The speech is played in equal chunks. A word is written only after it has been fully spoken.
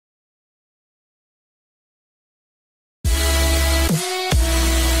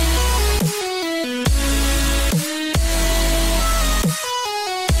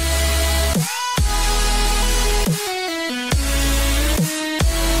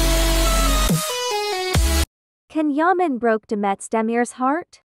Canyaman broke Demet Özdemir's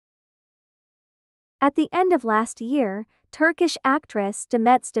heart? At the end of last year, Turkish actress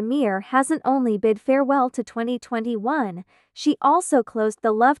Demet Özdemir hasn't only bid farewell to 2021, she also closed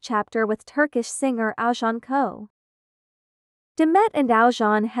the love chapter with Turkish singer Can. Demet and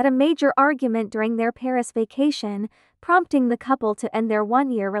Can had a major argument during their Paris vacation, prompting the couple to end their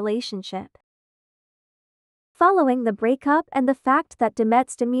one-year relationship. Following the breakup and the fact that Demet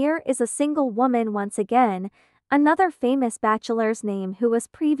Özdemir is a single woman once again, another famous bachelor's name who was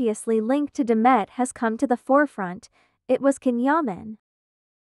previously linked to Demet has come to the forefront. It was Canyaman.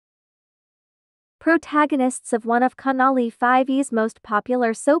 Protagonists of one of Kanal 5's most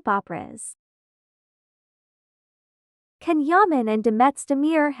popular soap operas. Canyaman and Demet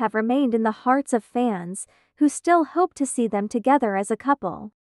Özdemir have remained in the hearts of fans, who still hope to see them together as a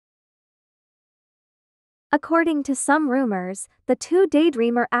couple. According to some rumors, the two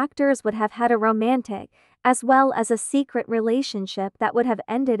daydreamer actors would have had a romantic, as well as a secret relationship that would have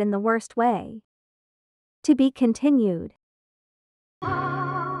ended in the worst way. To be continued.